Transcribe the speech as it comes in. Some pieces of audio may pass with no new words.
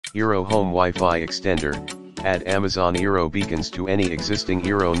eero Home Wi-Fi Extender. Add Amazon eero beacons to any existing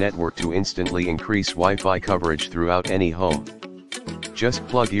eero network to instantly increase Wi-Fi coverage throughout any home. Just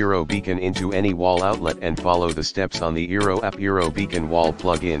plug eero beacon into any wall outlet and follow the steps on the eero app. Eero beacon wall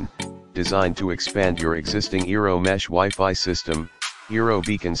plug-in, designed to expand your existing eero mesh Wi-Fi system. Eero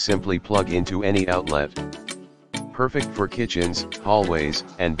beacons simply plug into any outlet. Perfect for kitchens, hallways,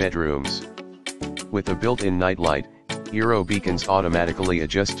 and bedrooms. With a built-in nightlight, eero beacons automatically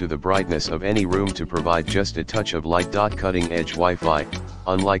adjust to the brightness of any room to provide just a touch of light. Cutting-edge Wi-Fi.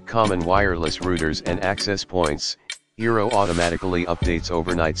 Unlike common wireless routers and access points, eero automatically updates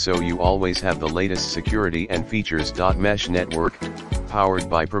overnight so you always have the latest security and features. Mesh network, powered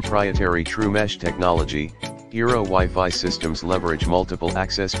by proprietary True Mesh technology, eero Wi-Fi systems leverage multiple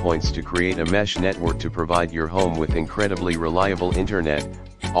access points to create a mesh network to provide your home with incredibly reliable internet,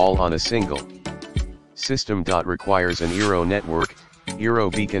 all on a single system. Requires an eero network.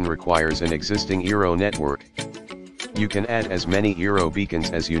 Eero beacon requires an existing eero network. You can add as many eero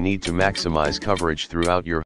beacons as you need to maximize coverage throughout your